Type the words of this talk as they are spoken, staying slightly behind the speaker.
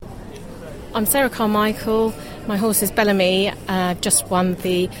I'm Sarah Carmichael. My horse is Bellamy. Just won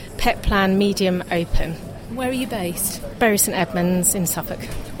the Pet Plan Medium Open. Where are you based? Bury St Edmunds in Suffolk.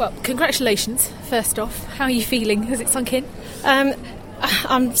 Well, congratulations, first off. How are you feeling? Has it sunk in?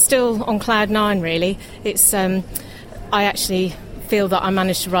 I'm still on cloud nine, really. It's I actually feel that I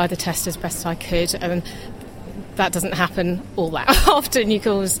managed to ride the test as best I could, and that doesn't happen all that often. You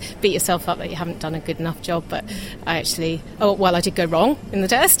can always beat yourself up that you haven't done a good enough job, but I did go wrong in the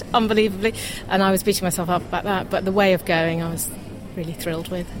test, unbelievably, and I was beating myself up about that, but the way of going I was really thrilled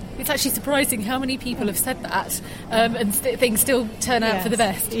with. It's actually surprising how many people have said that, and things still turn out for the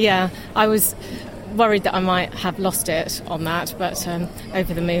best. Yeah, I was worried that I might have lost it on that, but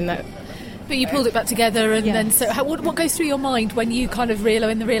over the moon that... But you pulled it back together, and then what goes through your mind when you kind of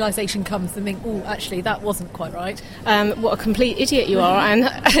when the realisation comes and think, oh, actually, that wasn't quite right? What a complete idiot you are, and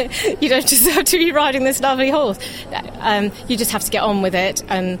you don't deserve to be riding this lovely horse. You just have to get on with it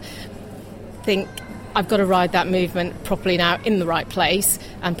and think, I've got to ride that movement properly now in the right place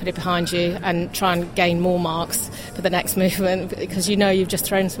and put it behind you and try and gain more marks for the next movement, because you know you've just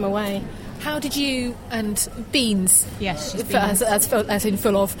thrown some away. How did you and Beans, yes, as in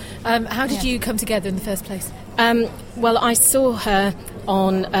full of, how did you come together in the first place? Well, I saw her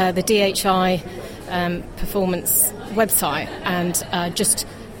on the DHI performance website and just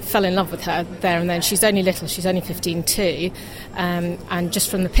fell in love with her there and then. She's only little, she's only 15 too, and just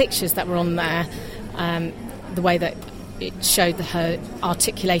from the pictures that were on there, the way that it showed her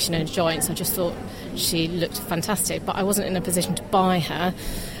articulation and joints, I just thought she looked fantastic, but I wasn't in a position to buy her.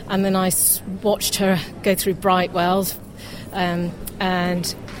 And then I watched her go through Brightwell,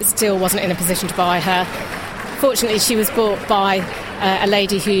 and still wasn't in a position to buy her. Fortunately, she was bought by a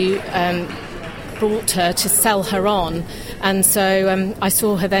lady who brought her to sell her on, and so I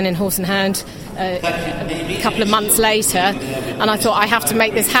saw her then in Horse and Hound a couple of months later, and I thought, I have to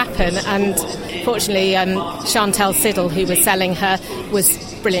make this happen. And fortunately, Chantel Siddle, who was selling her, was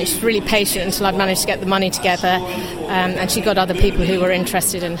brilliant. She was really patient until I managed to get the money together, and she got other people who were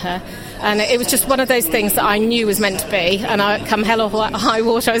interested in her. And it was just one of those things that I knew was meant to be, and come hell or high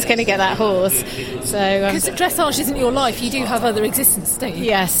water, I was going to get that horse. So because dressage isn't your life, you do have other existence, don't you?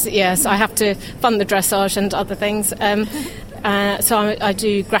 Yes, I have to fund the dressage and other things. So I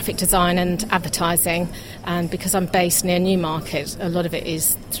do graphic design and advertising, and because I'm based near Newmarket, a lot of it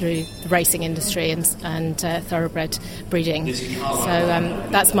is through the racing industry and thoroughbred breeding. So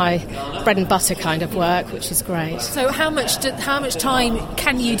that's my bread and butter kind of work, which is great. So how much time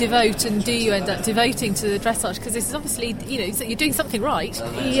can you devote, and do you end up devoting to the dressage? Because this is obviously, you're doing something right.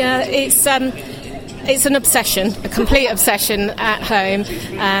 Yeah, it's an obsession, a complete obsession at home,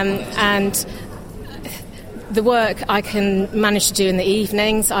 and the work I can manage to do in the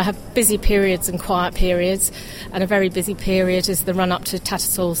evenings. I have busy periods and quiet periods, and a very busy period is the run-up to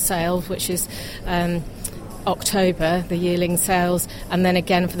Tattersall sales, which is October, the yearling sales, and then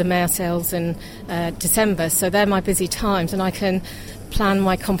again for the mare sales in December. So they're my busy times, and I can plan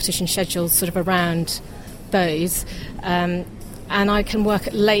my competition schedules sort of around those. And I can work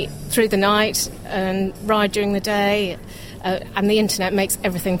late through the night and ride during the day. And the internet makes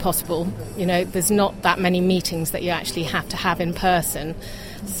everything possible. There's not that many meetings that you actually have to have in person.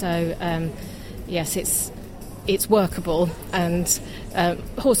 So, yes, it's workable. And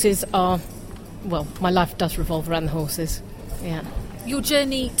horses are, well, my life does revolve around the horses. Yeah. Your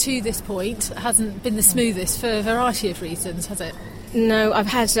journey to this point hasn't been the smoothest for a variety of reasons, has it? No, I've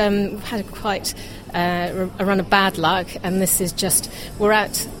had quite a run of bad luck, and this is just, we're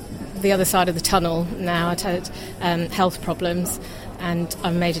at the other side of the tunnel now. I'd had health problems, and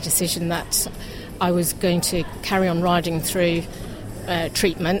I made a decision that I was going to carry on riding through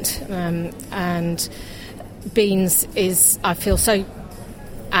treatment, and Beans is, I feel so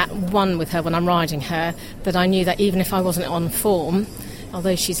at one with her when I'm riding her, that I knew that even if I wasn't on form,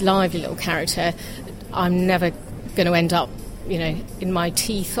 although she's a lively little character, I'm never going to end up in my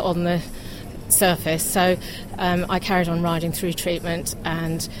teeth on the surface. So I carried on riding through treatment,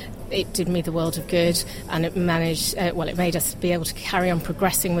 and it did me the world of good, and it it made us be able to carry on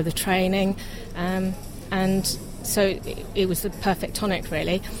progressing with the training, and so it was the perfect tonic,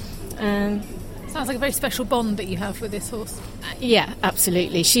 really. Sounds like a very special bond that you have with this horse. Yeah,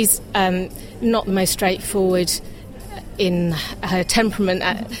 absolutely. She's not the most straightforward in her temperament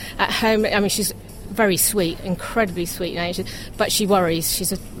at home. I mean, she's very sweet, incredibly sweet natured, but she worries.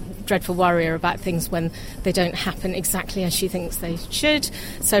 She's a dreadful worrier about things when they don't happen exactly as she thinks they should.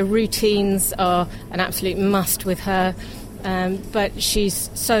 So routines are an absolute must with her, but she's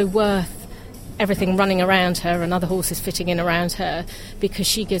so worth everything running around her and other horses fitting in around her, because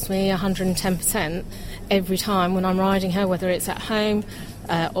she gives me 110% every time when I'm riding her, whether it's at home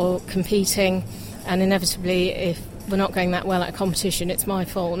or competing, and inevitably if we're not going that well at a competition, it's my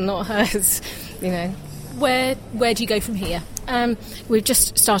fault, not hers, you know. Where do you go from here? We've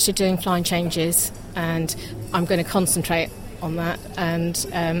just started doing flying changes, and I'm going to concentrate on that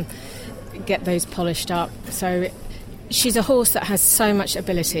and get those polished up. So she's a horse that has so much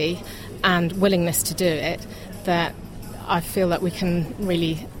ability and willingness to do it that I feel that we can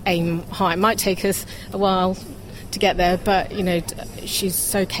really aim high. It might take us a while to get there, but you know, she's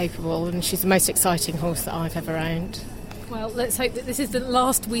so capable, and she's the most exciting horse that I've ever owned. Well, let's hope that this is the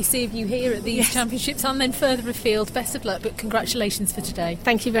last we see of you here at these championships, and then further afield. Best of luck, but congratulations for today.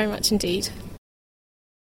 Thank you very much indeed.